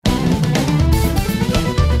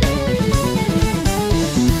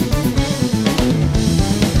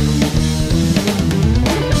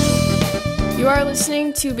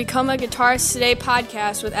listening to Become a Guitarist Today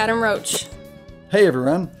podcast with Adam Roach. Hey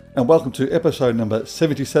everyone, and welcome to episode number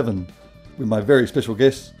 77 with my very special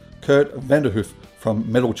guest, Kurt Vanderhoof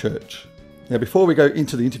from Metal Church. Now, before we go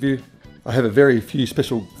into the interview, I have a very few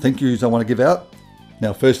special thank yous I want to give out.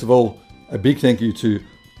 Now, first of all, a big thank you to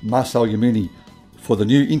Marcel Yamuni for the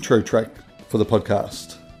new intro track for the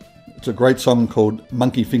podcast. It's a great song called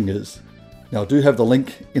Monkey Fingers. Now, I do have the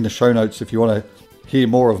link in the show notes if you want to hear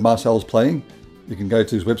more of Marcel's playing. You can go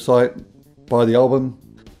to his website, buy the album.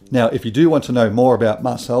 Now, if you do want to know more about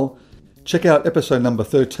Marcel, check out episode number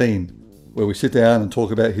 13, where we sit down and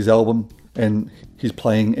talk about his album and his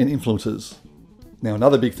playing and influences. Now,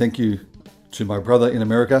 another big thank you to my brother in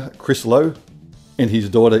America, Chris Lowe, and his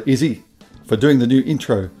daughter Izzy, for doing the new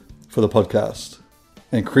intro for the podcast.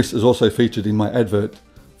 And Chris is also featured in my advert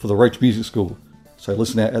for the Roach Music School, so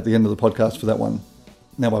listen out at the end of the podcast for that one.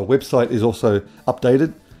 Now, my website is also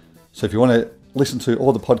updated, so if you want to listen to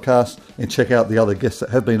all the podcasts and check out the other guests that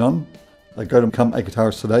have been on, go to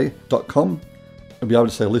becomeaguitaristtoday.com and be able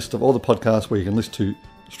to see a list of all the podcasts where you can listen to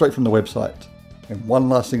straight from the website. And one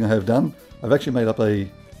last thing I have done, I've actually made up a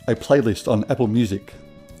playlist on Apple Music.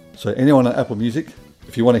 So anyone on Apple Music,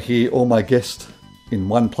 if you want to hear all my guests in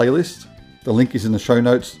one playlist, the link is in the show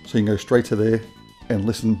notes, so you can go straight to there and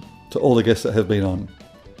listen to all the guests that have been on.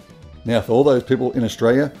 Now, for all those people in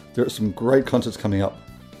Australia, there are some great concerts coming up,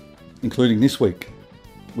 including this week.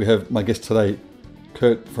 We have my guest today,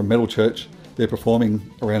 Kurt from Metal Church. They're performing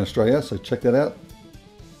around Australia, so check that out.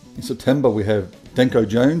 In September, we have Danko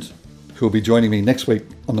Jones, who will be joining me next week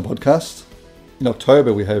on the podcast. In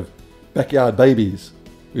October, we have Backyard Babies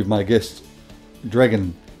with my guest,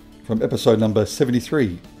 Dragon, from episode number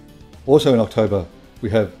 73. Also in October, we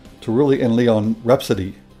have Taruli and Leon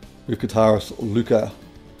Rhapsody with guitarist Luca,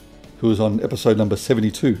 who is on episode number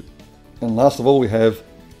 72. And last of all, we have,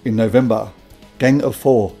 in November, Gang of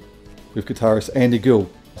Four with guitarist Andy Gill,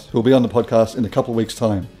 who will be on the podcast in a couple of weeks'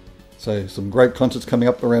 time. So some great concerts coming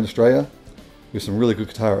up around Australia with some really good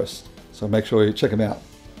guitarists. So make sure you check them out.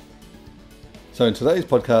 So in today's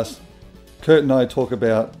podcast, Kurt and I talk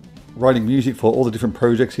about writing music for all the different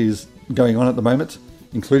projects he's going on at the moment,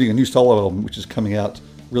 including a new solo album which is coming out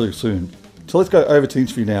really soon. So let's go over to the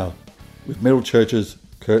interview now with Metal Church's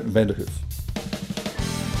Kurt Vanderhoof.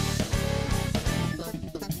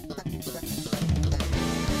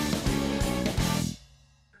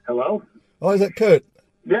 Hello? Oh, is that Kurt?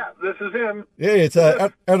 Yeah, this is him. Yeah, it's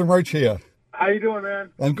Adam Roach here. How you doing,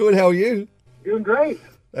 man? I'm good, how are you? Doing great.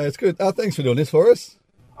 It's good. Thanks for doing this for us.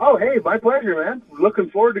 Oh, hey, my pleasure, man. Looking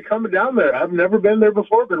forward to coming down there. I've never been there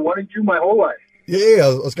before, been wanting to my whole life. Yeah,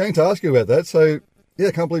 I was going to ask you about that. So, yeah,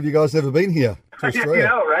 I can't believe you guys have never been here to Australia. You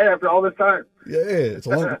know, right? After all this time. Yeah, it's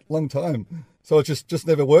a long time. So it just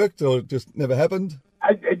never worked or just never happened?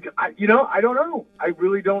 I don't know. I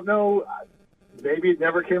really don't know. Maybe it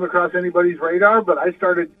never came across anybody's radar, but I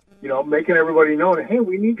started, making everybody know, hey,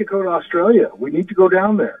 we need to go to Australia. We need to go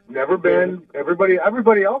down there. Never been.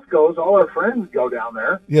 Everybody else goes. All our friends go down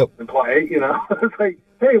there and play, It's like,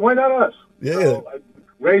 hey, why not us? Yeah. So I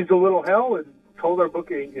raised a little hell and told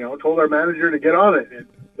our manager to get on it. And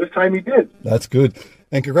this time he did. That's good.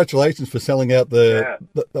 And congratulations for selling out the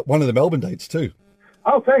one of the Melbourne dates too.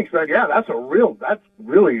 Oh, thanks, man. Yeah, that's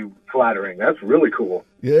really flattering. That's really cool.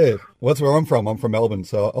 Yeah. Well, that's where I'm from. I'm from Melbourne,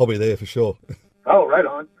 so I'll be there for sure. Oh, right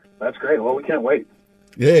on. That's great. Well, we can't wait.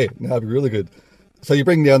 Yeah, that'd be really good. So you're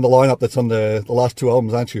bringing down the lineup that's on the last two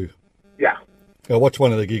albums, aren't you? Yeah. I watched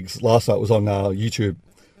one of the gigs last night. It was on YouTube,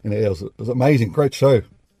 and it was amazing. Great show.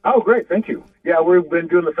 Oh, great. Thank you. Yeah, we've been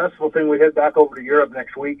doing the festival thing. We head back over to Europe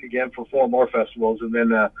next week again for 4 more festivals, and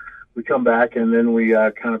then we come back, and then we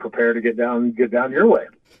kind of prepare to get down your way.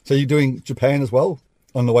 So you're doing Japan as well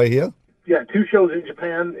on the way here? Yeah, 2 shows in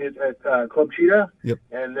Japan at Club Cheetah,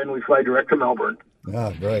 and then we fly direct to Melbourne.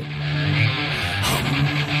 Ah, great.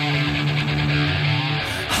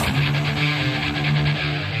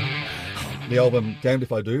 The album Damned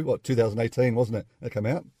If I Do, 2018, wasn't it? That came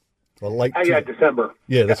out? Or late. December.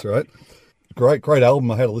 Yeah, that's right. Great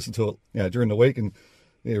album. I had to listen to it during the week, and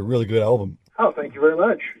really good album. Oh, thank you very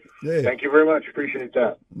much. Yeah. Thank you very much. Appreciate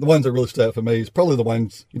that. The ones that really stood out for me is probably the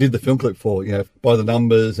ones you did the film clip for, By the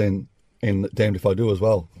Numbers and Damned If I Do as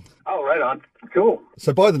well. Oh, right on. Cool.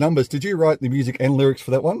 So By the Numbers, did you write the music and lyrics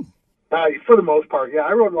for that one? For the most part, yeah.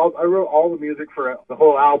 I wrote all the music for the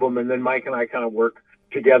whole album, and then Mike and I kind of worked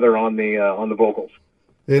together on the vocals.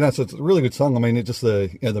 Yeah, so it's a really good song. I mean, it's just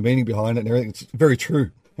the meaning behind it and everything. It's very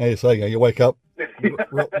true. How you say, you wake up,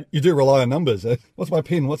 you do rely on numbers. What's my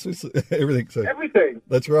pin? What's this? Everything. So everything.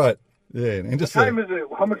 That's right. Yeah, and just what time is it?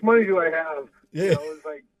 How much money do I have? Yeah. It's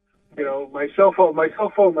like You know, my cell phone, my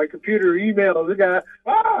computer, email, the guy,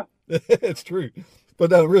 It's true.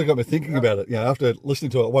 But no, it really got me thinking about it. Yeah, after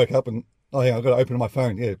listening to it, I woke up and, oh yeah, I've got to open my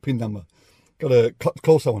phone. Yeah, PIN number. Got to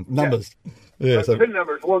call someone. Numbers. Yeah, so PIN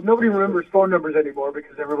numbers. Well, nobody remembers phone numbers anymore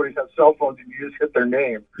because everybody's got cell phones and you just hit their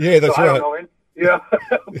name. Yeah, that's so right. I don't know. Yeah,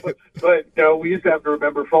 but you know, we used to have to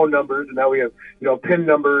remember phone numbers, and now we have, you know, PIN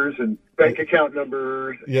numbers and bank account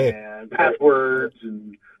numbers and passwords,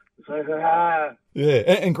 and it's like, Yeah,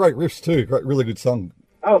 and great riffs too. Great, really good song.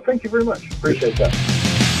 Oh, thank you very much. Appreciate that.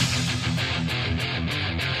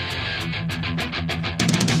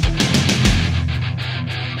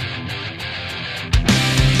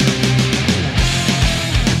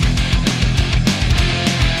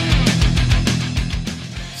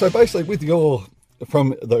 So basically,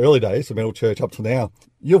 from the early days, the Metal Church up to now,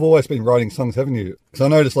 you've always been writing songs, haven't you? Because I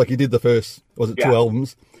noticed, like, you did the first, was it 2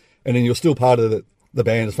 albums, and then you're still part of the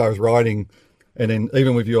band as far as writing, and then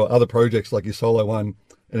even with your other projects, like your solo one,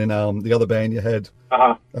 and then the other band you had,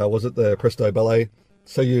 was it the Presto Ballet?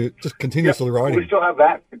 So you just continuously writing. We still have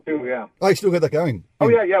that too, yeah. Oh, you still got that going? Oh,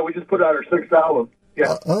 yeah. We just put out our 6th album.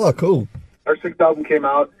 Yeah. Oh, cool. Our 6th album came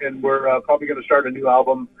out, and we're probably going to start a new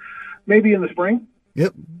album maybe in the spring.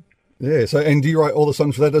 Yep. Yeah. So, and do you write all the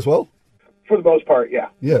songs for that as well? For the most part, yeah.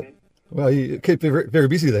 Yeah. Well, you keep very, very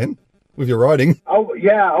busy then with your writing. Oh,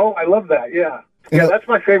 yeah. Oh, I love that. Yeah. Yeah, that's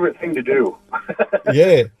my favorite thing to do.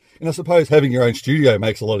 Yeah. And I suppose having your own studio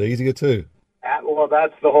makes it a lot easier too. Well,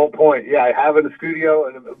 that's the whole point. Yeah, I have it in a studio,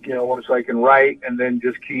 and you know, so I can write and then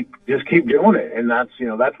just keep doing it. And that's, you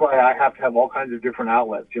know, that's why I have to have all kinds of different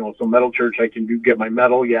outlets. You know, so Metal Church, I can get my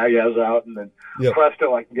metal yeahs out, and then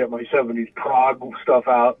Presto, I can get my 70s prog stuff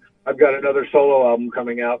out. I've got another solo album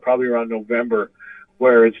coming out probably around November,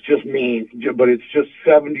 where it's just me, but it's just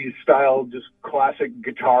 70s style, just classic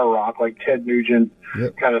guitar rock, like Ted Nugent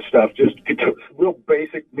kind of stuff. Just real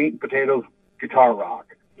basic meat and potatoes guitar rock.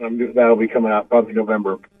 That'll be coming out probably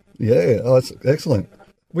November. Yeah, oh, that's excellent.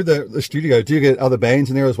 With the studio, do you get other bands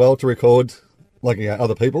in there as well to record, like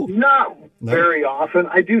other people? Not very often.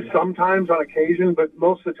 I do sometimes on occasion, but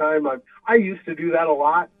most of the time I used to do that a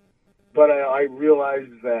lot. But I realized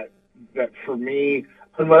that for me,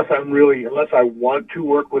 unless I want to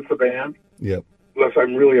work with the band, unless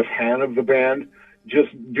I'm really a fan of the band, just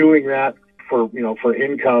doing that for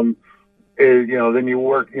income. You know, then you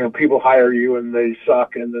work, you know, people hire you and they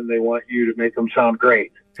suck, and then they want you to make them sound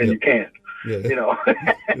great, and you can't, you know.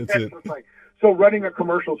 It's like, so running a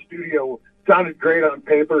commercial studio sounded great on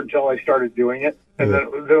paper until I started doing it. And then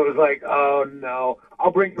it was like, oh no, I'll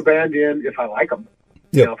bring the band in if I like them.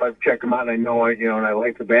 You know, if I've checked them out and I know, and I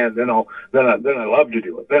like the band, then I love to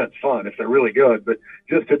do it. Then it's fun if they're really good. But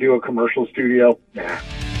just to do a commercial studio, nah.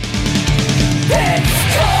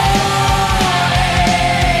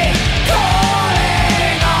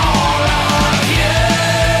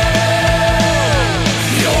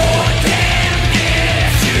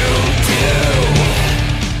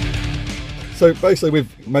 So basically,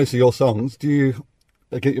 with most of your songs, do you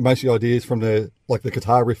get most of your ideas from the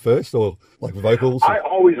guitar riff first, or like vocals? I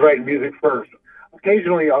always write music first.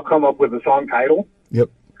 Occasionally, I'll come up with a song title.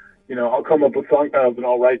 Yep. You know, I'll come up with song titles and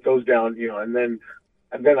I'll write those down. You know, and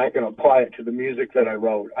then I can apply it to the music that I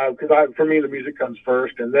wrote. Because for me, the music comes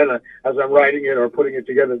first, and then as I'm writing it or putting it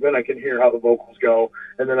together, then I can hear how the vocals go,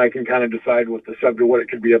 and then I can kind of decide what the subject, what it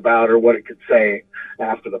could be about, or what it could say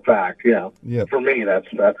after the fact. Yeah. For me, that's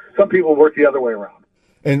that. Some people work the other way around.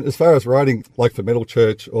 And as far as writing, like for Metal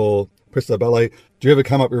Church or Presto Ballet, do you ever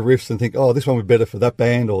come up with riffs and think, oh, this one would be better for that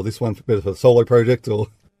band, or this one better for the solo project, or?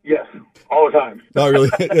 Yes, all the time. Oh, really?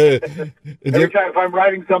 Yeah. Every time if I'm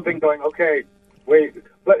writing something, going, okay, wait,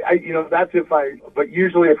 but but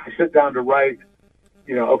usually if I sit down to write,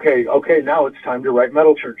 you know, okay, now it's time to write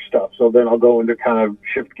Metal Church stuff. So then I'll go into kind of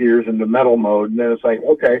shift gears into metal mode, and then it's like,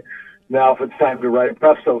 okay, now if it's time to write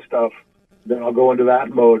Presto stuff, then I'll go into that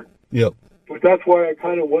mode. Yep. But that's why I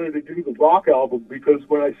kind of wanted to do the rock album, because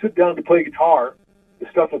when I sit down to play guitar, the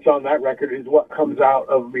stuff that's on that record is what comes out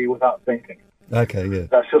of me without thinking. Okay, yeah.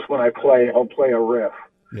 That's just when I'll play a riff.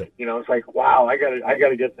 Yeah. You know, it's like, wow, I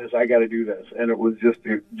gotta get this, I gotta do this. And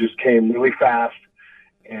it just came really fast.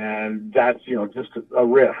 And that's, you know, just a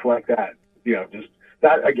riff like that. You know, just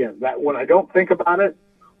that, again, that when I don't think about it,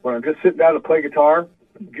 when I'm just sitting down to play guitar,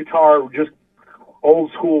 just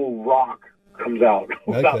old school rock comes out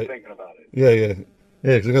without thinking about it. Yeah.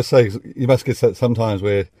 Because I was going to say, you must get that sometimes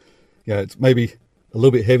where, you know, it's maybe a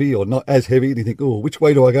little bit heavy or not as heavy, and you think, oh, which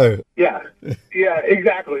way do I go? Yeah,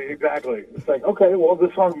 exactly. It's like, okay, well,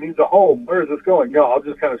 this song needs a home. Where is this going? No, I'll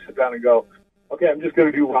just kind of sit down and go, okay, I'm just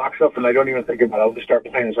going to do rock stuff, and I don't even think about it. I'll just start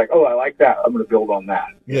playing. It's like, oh, I like that. I'm going to build on that.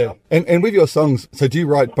 Yeah. And with your songs, so do you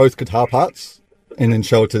write both guitar parts and then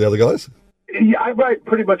show it to the other guys? Yeah, I write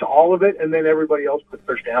pretty much all of it, and then everybody else puts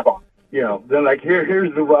their stamp on it. Then like,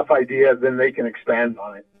 here's the rough idea, then they can expand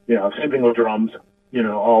on it. Same thing with drums.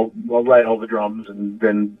 I'll write all the drums,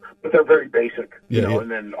 but they're very basic. And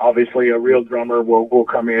then obviously a real drummer will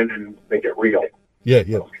come in and make it real. Yeah.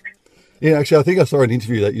 Yeah, actually, I think I saw an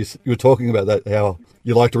interview that you were talking about that, how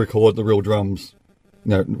you like to record the real drums,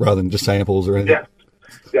 rather than just samples or anything.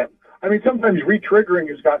 Yeah. I mean, sometimes re-triggering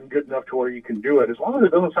has gotten good enough to where you can do it, as long as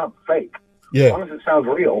it doesn't sound fake. Yeah. As long as it sounds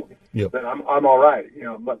real, then I'm all right.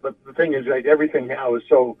 But the thing is, like, everything now is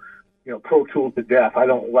so, Pro Tool to death.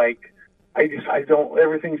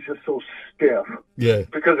 Everything's just so stiff. Yeah.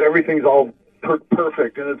 Because everything's all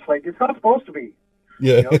perfect, and it's like, it's not supposed to be.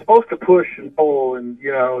 Yeah. It's supposed to push and pull and,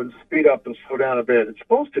 and speed up and slow down a bit. It's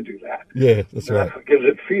supposed to do that. Yeah, that's right. That's what gives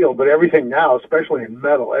it feel. But everything now, especially in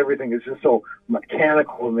metal, everything is just so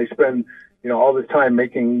mechanical, and they spend, all this time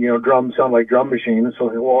making, drums sound like drum machines. So,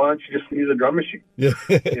 well, why don't you just use a drum machine? Yeah.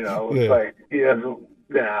 It's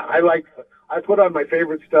like, I put on my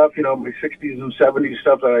favorite stuff, my 60s and 70s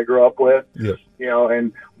stuff that I grew up with. Yeah.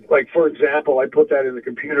 And like, for example, I put that in the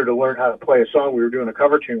computer to learn how to play a song. We were doing a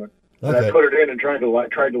cover tune. And I put it in and tried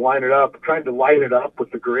to line it up with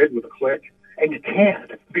the grid with a click, and you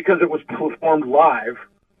can't, because it was performed live,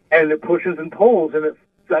 and it pushes and pulls, and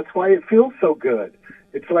that's why it feels so good.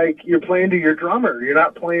 It's like you're playing to your drummer. You're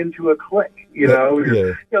not playing to a click.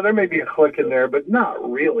 There may be a click in there, but not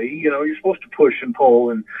really. You're supposed to push and pull,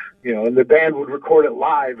 and and the band would record it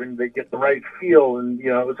live, and they get the right feel, and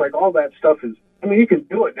it's like all that stuff is. I mean, you can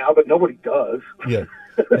do it now, but nobody does. Yeah,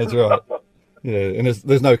 that's right. Yeah, and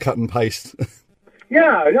there's no cut and paste.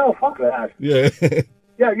 Yeah, no, fuck that. Yeah.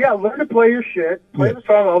 Yeah, learn to play your shit, play the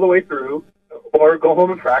song all the way through, or go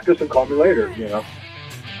home and practice and call me later,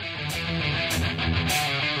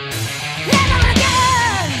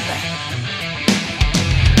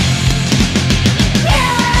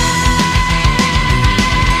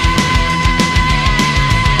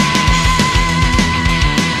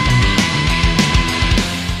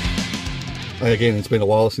 Again, it's been a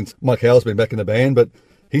while since Mike Howell's been back in the band, but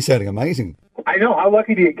he's sounding amazing. I know. How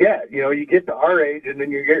lucky do you get? You get to our age, and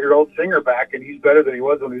then you get your old singer back, and he's better than he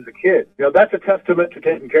was when he was a kid. That's a testament to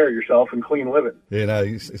taking care of yourself and clean living. Yeah, no,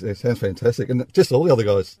 it sounds fantastic. And just all the other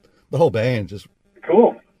guys, the whole band, just...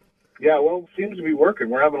 Cool. Yeah, well, it seems to be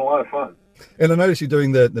working. We're having a lot of fun. And I noticed you're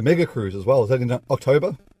doing the Mega Cruise as well. Is that in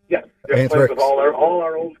October? Yeah. Anthrax. With all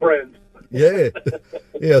our old friends. Yeah.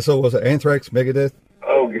 Yeah, so was it Anthrax, Megadeth?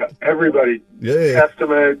 Oh, yeah. Everybody. Yeah.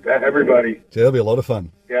 Testament, everybody. Yeah, that'll be a lot of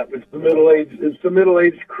fun. Yeah, it's the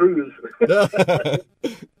middle-aged cruise.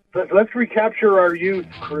 Let's recapture our youth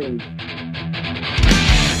cruise.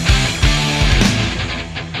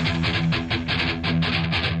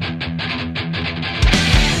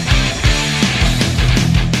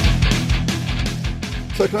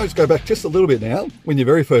 So can I just go back just a little bit now, when you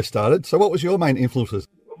very first started? So what was your main influences?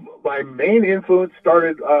 My main influence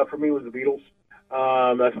started, for me, was the Beatles.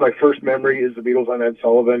 That's my first memory, is the Beatles on Ed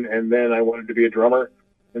Sullivan, and then I wanted to be a drummer.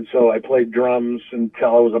 And so I played drums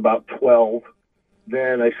until I was about 12.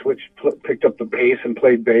 Then I picked up the bass and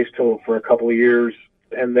played bass for a couple of years.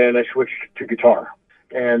 And then I switched to guitar.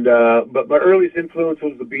 And, but my earliest influence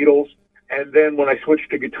was the Beatles. And then when I switched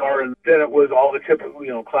to guitar, and then it was all the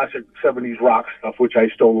typical, classic 70s rock stuff, which I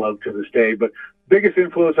still love to this day. But biggest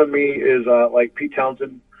influence on me is, like Pete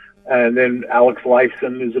Townsend. And then Alex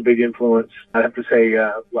Lifeson is a big influence. I have to say,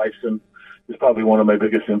 Lifeson is probably one of my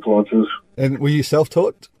biggest influences. And were you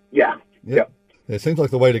self-taught? Yeah. It seems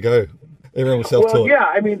like the way to go. Everyone was self-taught. Well, yeah,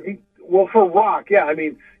 I mean, for rock, yeah, I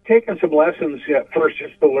mean, taking some lessons first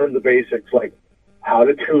just to learn the basics, like how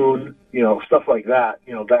to tune, stuff like that.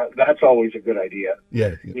 That's always a good idea.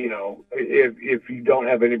 Yeah. If you don't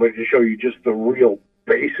have anybody to show you just the real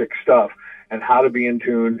basic stuff and how to be in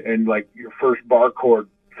tune and like your first bar chord,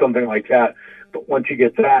 something like that. But once you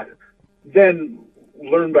get that, then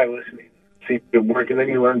learn by listening. See if it works, and then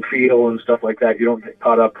you learn feel and stuff like that. You don't get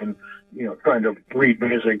caught up in, trying to read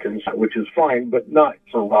music, and which is fine, but not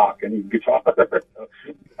for rock and guitar,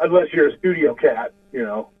 unless you're a studio cat,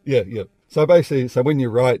 Yeah. So basically, when you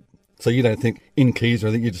write, so you don't think in keys or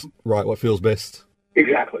anything, you just write what feels best.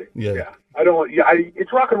 Exactly. Yeah. I don't want.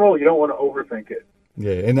 It's rock and roll. You don't want to overthink it.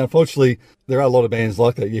 Yeah, and unfortunately, there are a lot of bands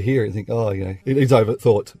like that. You hear it and think, it is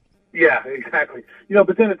overthought. Yeah, exactly.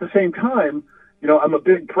 But then at the same time, I'm a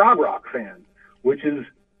big prog rock fan, which is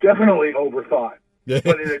definitely overthought,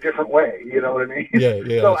 but in a different way. You know what I mean?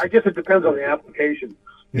 Yeah. So I guess it depends on the application.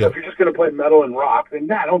 You know, if you're just going to play metal and rock, then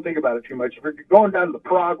don't think about it too much. If you're going down the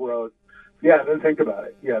prog road, then think about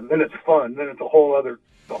it. Yeah, then it's fun. Then it's a whole other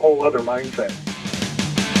mindset.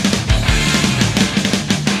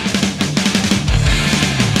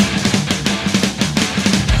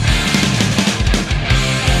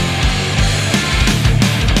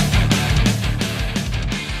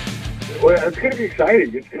 Well, it's going to be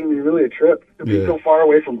exciting. It's going to be really a trip to be so far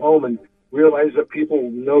away from home and realize that people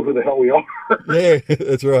know who the hell we are. Yeah,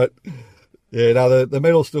 that's right. Yeah, no, the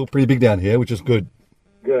metal's still pretty big down here, which is good.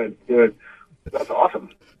 Good. That's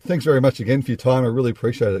awesome. Thanks very much again for your time. I really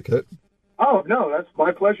appreciate it, Kurt. Oh, no, that's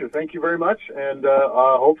my pleasure. Thank you very much. And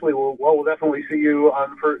hopefully we'll definitely see you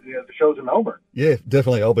on the shows in Melbourne. Yeah,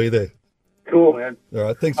 definitely. I'll be there. Cool, man. All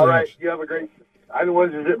right, thanks very much. All right, you have a great...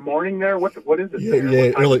 Is it morning there? What is it?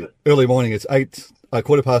 Yeah, early morning. It's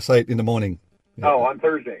 8:15 in the morning. Yeah. Oh, on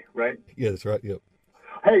Thursday, right? Yeah, that's right. Yep.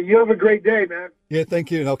 Hey, you have a great day, man. Yeah,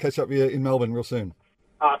 thank you, and I'll catch up with you in Melbourne real soon.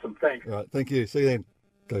 Awesome, thanks. All right, thank you. See you then.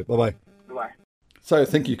 Okay, bye-bye. Bye-bye. So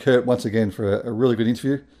thank you, Kurt, once again for a really good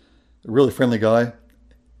interview. A really friendly guy,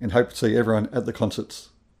 and hope to see everyone at the concerts.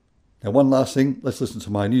 Now, one last thing. Let's listen to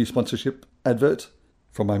my new sponsorship advert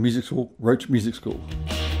from my music school, Roach Music School.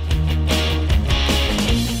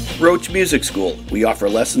 Roach Music School. We offer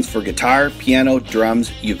lessons for guitar, piano,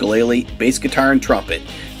 drums, ukulele, bass guitar, and trumpet.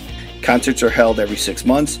 Concerts are held every 6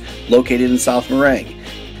 months, located in South Morang.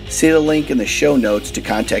 See the link in the show notes to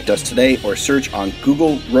contact us today or search on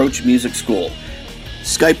Google Roach Music School.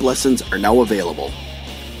 Skype lessons are now available.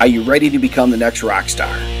 Are you ready to become the next rock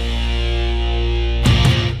star?